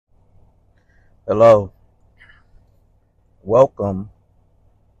Hello, welcome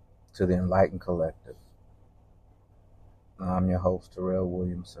to the Enlightened Collective. I'm your host, Terrell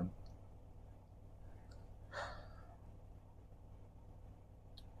Williamson.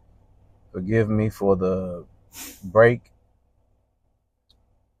 Forgive me for the break.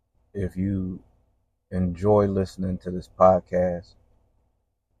 If you enjoy listening to this podcast,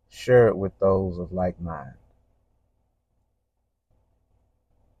 share it with those of like mind.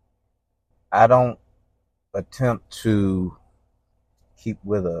 I don't attempt to keep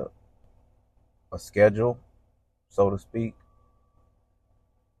with a schedule, so to speak.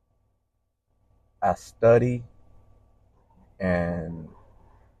 I study and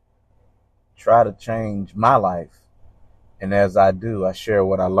try to change my life. And as I do, I share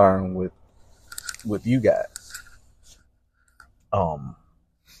what I learn with you guys.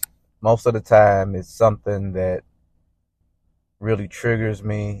 Most of the time it's something that really triggers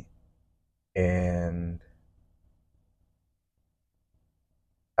me and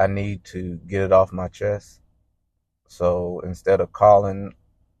I need to get it off my chest. So instead of calling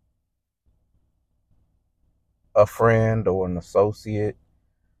a friend or an associate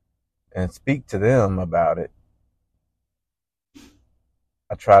and speak to them about it,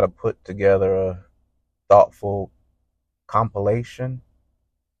 I try to put together a thoughtful compilation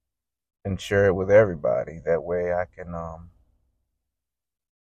and share it with everybody. That way I can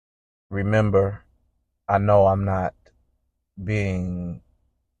remember. I know I'm not being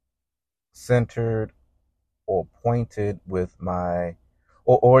centered or pointed with my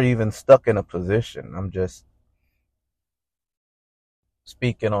or even stuck in a position. I'm just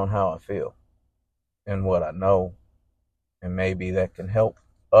speaking on how I feel and what I know, and maybe that can help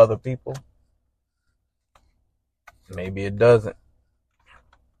other people. Maybe it doesn't.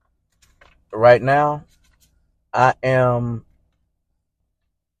 Right now, I am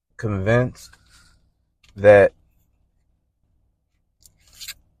convinced that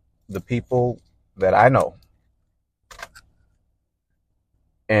the people that I know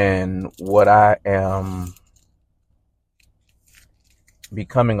and what I am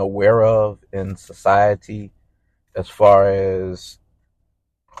becoming aware of in society as far as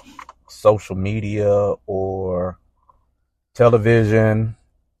social media or television,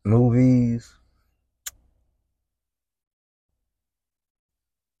 movies,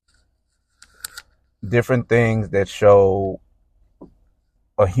 different things that show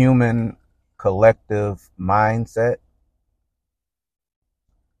a human collective mindset,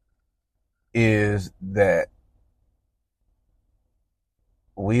 is that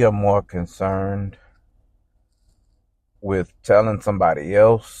we are more concerned with telling somebody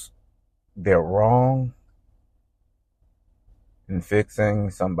else they're wrong and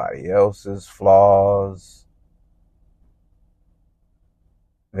fixing somebody else's flaws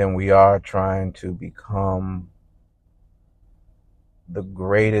than we are trying to become the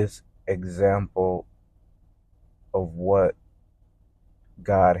greatest example of what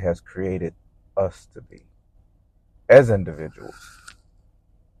God has created us to be as individuals.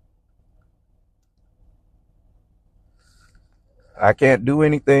 I can't do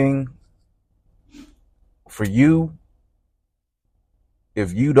anything for you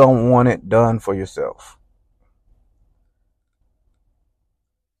if you don't want it done for yourself.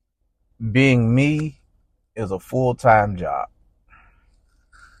 Being me is a full-time job.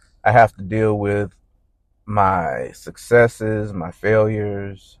 I have to deal with my successes, my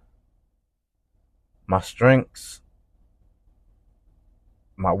failures, my strengths,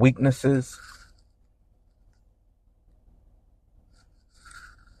 my weaknesses.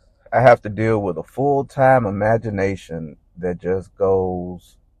 I have to deal with a full-time imagination that just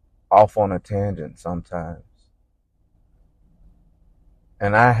goes off on a tangent sometimes.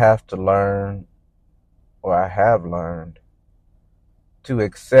 And I have to learn, or I have learned, to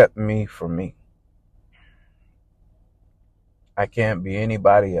accept me for me. I can't be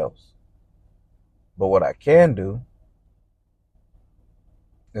anybody else. But what I can do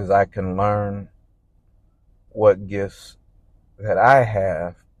is I can learn what gifts that I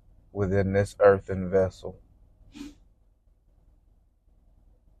have within this earthen vessel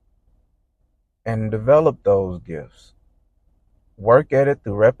and develop those gifts. Work at it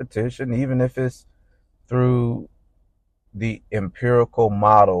through repetition, even if it's through the empirical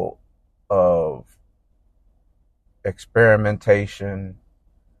model of experimentation,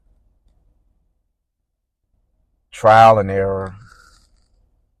 trial and error.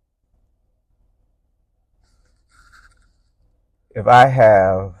 If I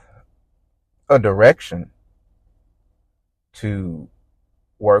have a direction to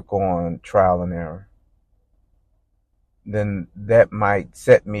work on trial and error, then that might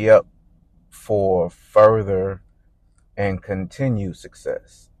set me up for further and continued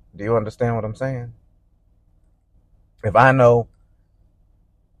success. Do you understand what I'm saying? If I know,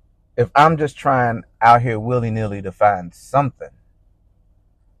 if I'm just trying out here willy-nilly to find something,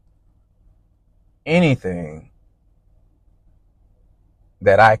 anything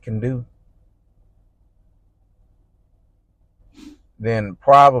that I can do, then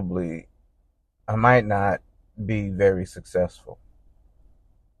probably I might not be very successful,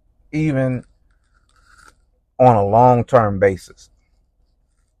 even on a long-term basis.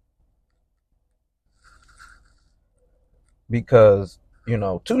 Because,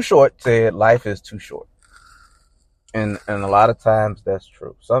 Too Short said life is too short. And a lot of times that's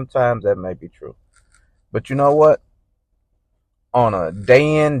true. Sometimes that may be true. But you know what? On a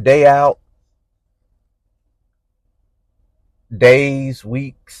day in, day out, days,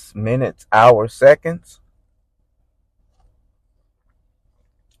 weeks, minutes, hours, seconds,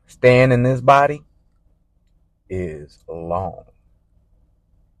 staying in this body is long.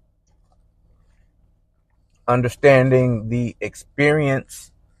 Understanding the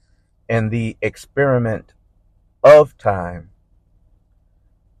experience and the experiment of time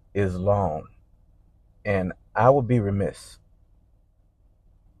is long. And I would be remiss.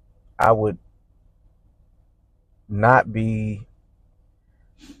 I would not be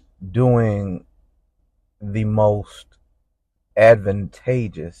doing the most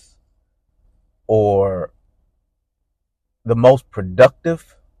advantageous or the most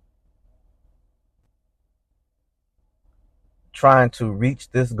productive trying to reach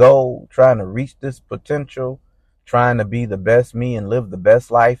this goal, trying to reach this potential, trying to be the best me and live the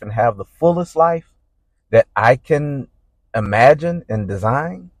best life and have the fullest life that I can imagine and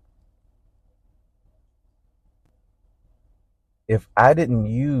design. If I didn't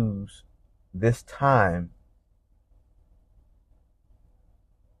use this time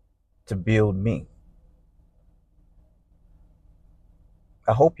to build me,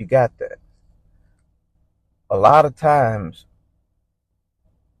 I hope you got that. A lot of times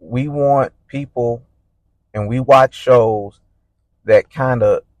we want people and we watch shows that kind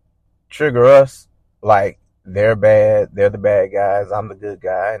of trigger us like they're bad, they're the bad guys, I'm the good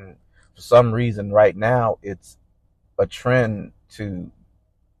guy. And for some reason right now it's a trend to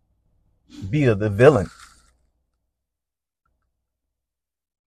be the villain.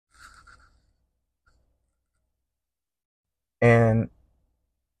 And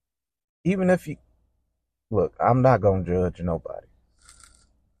even if you look, I'm not going to judge nobody.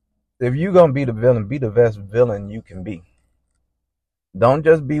 If you're going to be the villain, be the best villain you can be. Don't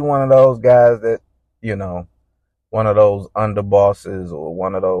just be one of those guys that, one of those underbosses or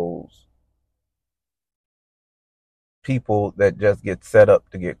one of those people that just get set up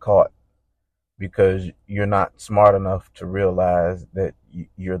to get caught because you're not smart enough to realize that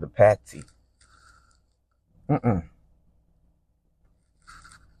you're the patsy.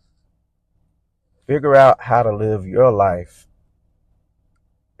 Figure out how to live your life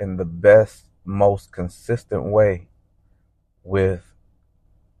in the best, most consistent way with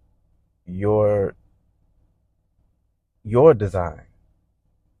your design.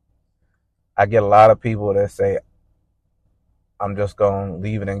 I get a lot of people that say, I'm just going to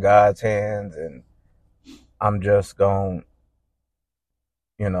leave it in God's hands and I'm just going,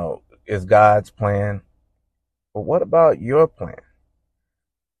 it's God's plan. But what about your plan?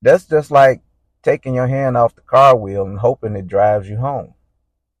 That's just like taking your hand off the car wheel and hoping it drives you home.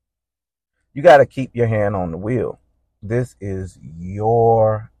 You got to keep your hand on the wheel. This is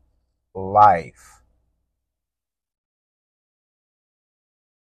your life.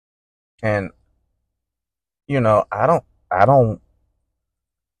 And, I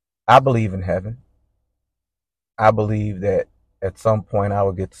believe in heaven. I believe that at some point I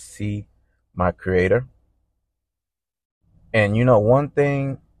will get to see my creator. And one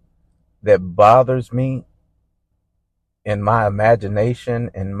thing that bothers me in my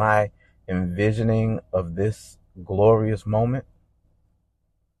imagination and my envisioning of this glorious moment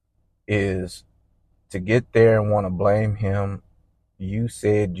is to get there and want to blame him. You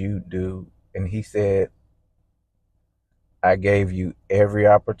said you do. And he said, I gave you every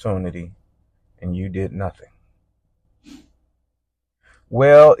opportunity and you did nothing.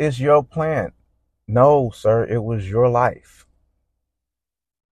 Well, it's your plan. No, sir, it was your life.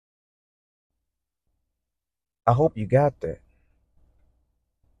 I hope you got that.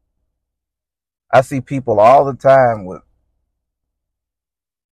 I see people all the time with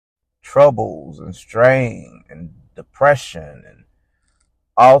troubles and strain and depression and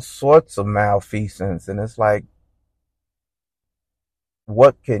all sorts of malfeasance. And it's like,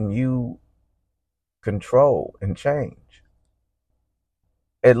 what can you control and change?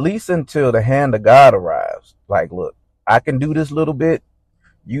 at least until the hand of God arrives. Like, look, I can do this little bit,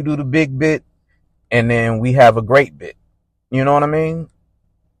 you do the big bit, and then we have a great bit. You know what I mean?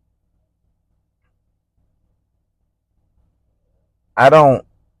 I don't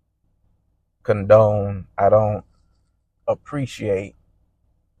condone, I don't appreciate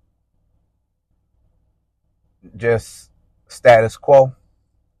just status quo,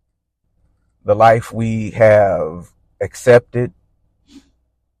 the life we have accepted.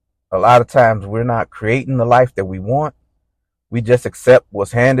 A lot of times we're not creating the life that we want. We just accept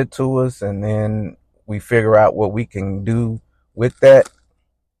what's handed to us, and then we figure out what we can do with that.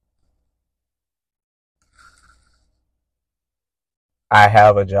 I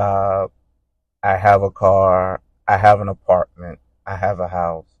have a job, I have a car, I have an apartment, I have a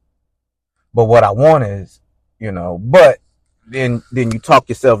house. But what I want is, but then you talk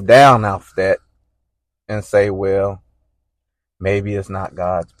yourself down off that and say, well, maybe it's not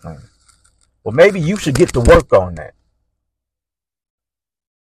God's plan. Well, maybe you should get to work on that.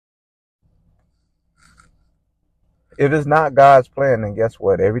 If it's not God's plan, then guess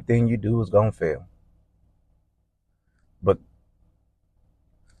what? Everything you do is going to fail. But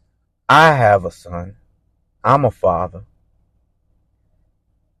I have a son. I'm a father.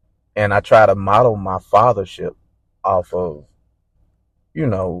 And I try to model my fathership off of,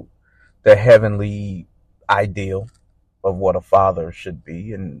 the heavenly ideal of what a father should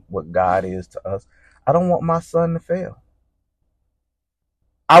be and what God is to us. I don't want my son to fail.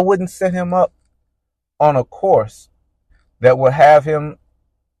 I wouldn't set him up on a course that would have him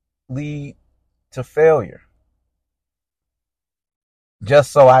lead to failure,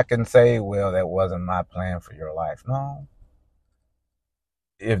 just so I can say, well, that wasn't my plan for your life. No.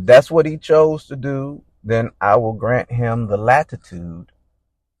 If that's what he chose to do, then I will grant him the latitude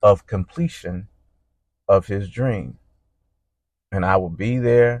of completion of his dream. And I will be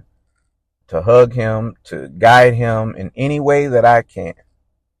there to hug him, to guide him in any way that I can.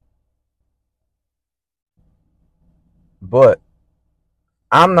 But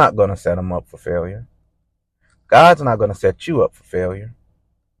I'm not going to set him up for failure. God's not going to set you up for failure.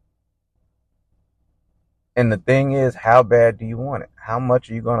 And the thing is, how bad do you want it? How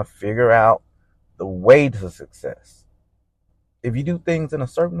much are you going to figure out the way to success? If you do things in a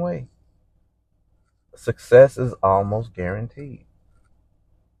certain way, success is almost guaranteed.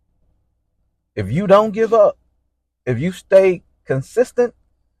 If you don't give up, if you stay consistent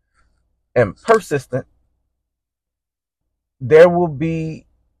and persistent, there will be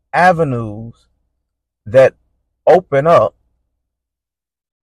avenues that open up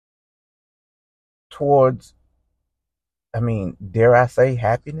towards, dare I say,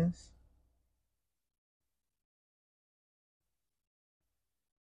 happiness?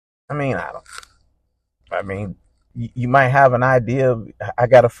 You might have an idea. I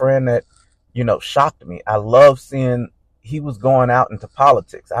got a friend that, shocked me. I love seeing he was going out into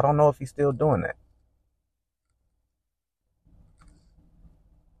politics. I don't know if he's still doing that.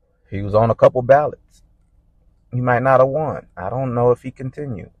 He was on a couple ballots. He might not have won. I don't know if he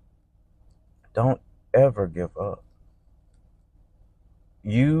continued. Don't ever give up.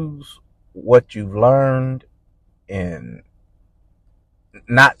 Use what you've learned in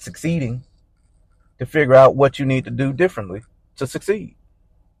not succeeding to figure out what you need to do differently to succeed.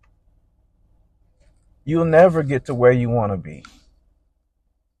 You'll never get to where you want to be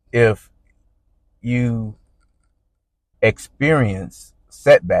if you experience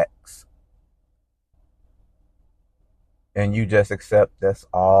setbacks and you just accept that's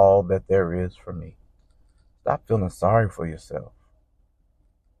all that there is for me. Stop feeling sorry for yourself.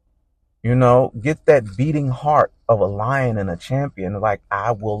 Get that beating heart of a lion and a champion. Like,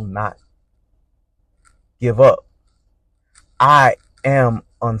 I will not give up. I am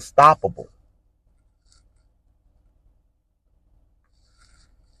unstoppable.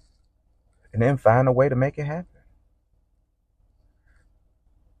 And then find a way to make it happen.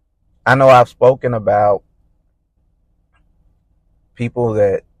 I know I've spoken about people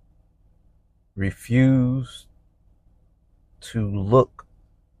that refuse to look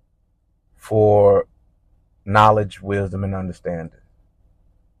for knowledge, wisdom, and understanding.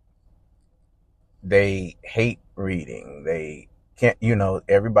 They hate reading. They can't,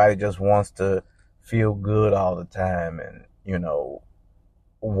 everybody just wants to feel good all the time. And,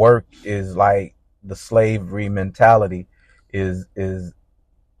 work is like the slavery mentality is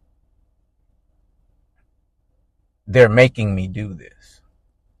they're making me do this.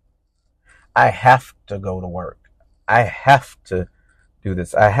 I have to go to work. I have to do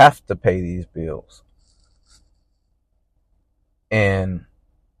this. I have to pay these bills. And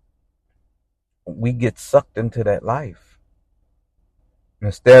we get sucked into that life.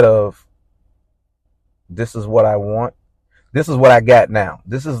 Instead of, this is what I want, this is what I got now,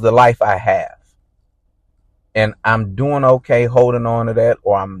 this is the life I have, and I'm doing okay holding on to that,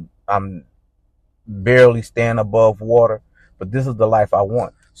 or I'm barely staying above water, but this is the life I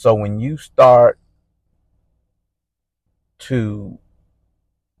want. So when you start to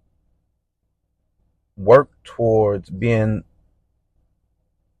work towards being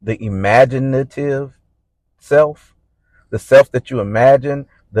the imaginative self, the self that you imagine,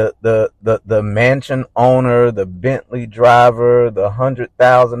 the mansion owner, the Bentley driver, the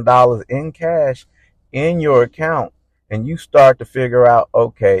 $100,000 in cash in your account, and you start to figure out,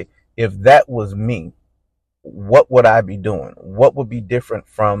 okay, if that was me, what would I be doing? What would be different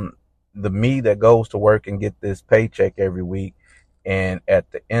from the me that goes to work and get this paycheck every week? And at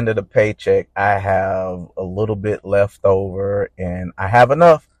the end of the paycheck, I have a little bit left over and I have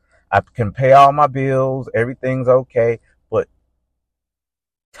enough. I can pay all my bills. Everything's okay. But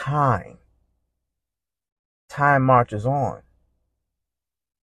time marches on,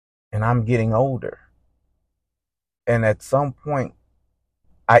 and I'm getting older. And at some point,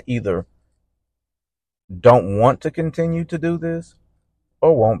 I either don't want to continue to do this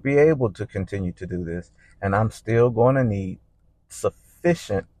or won't be able to continue to do this. And I'm still going to need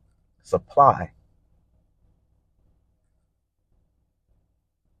sufficient supply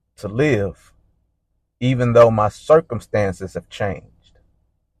to live, even though my circumstances have changed.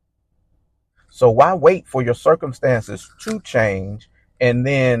 So why wait for your circumstances to change and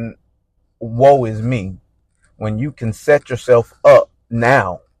then woe is me, when you can set yourself up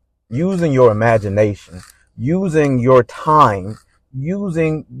now using your imagination, using your time,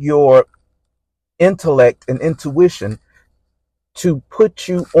 using your intellect and intuition to put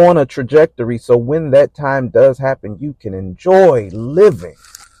you on a trajectory, so when that time does happen, you can enjoy living.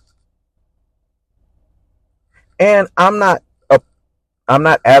 And I'm not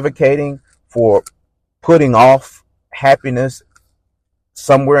advocating for putting off happiness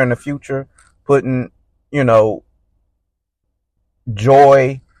somewhere in the future, putting,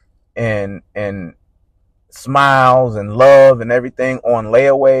 joy and smiles and love and everything on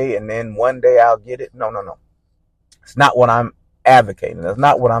layaway, and then one day I'll get it. No. It's not what I'm advocating. That's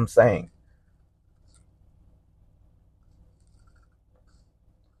not what I'm saying.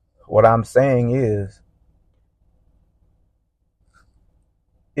 What I'm saying is,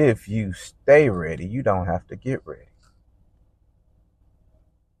 if you stay ready, you don't have to get ready.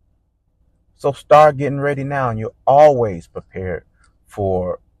 So start getting ready now, and you're always prepared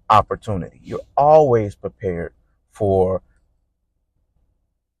for opportunity. You're always prepared for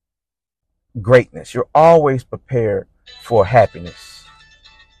greatness. You're always prepared for happiness.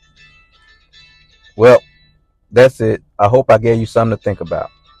 Well, that's it. I hope I gave you something to think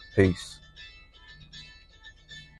about. Peace.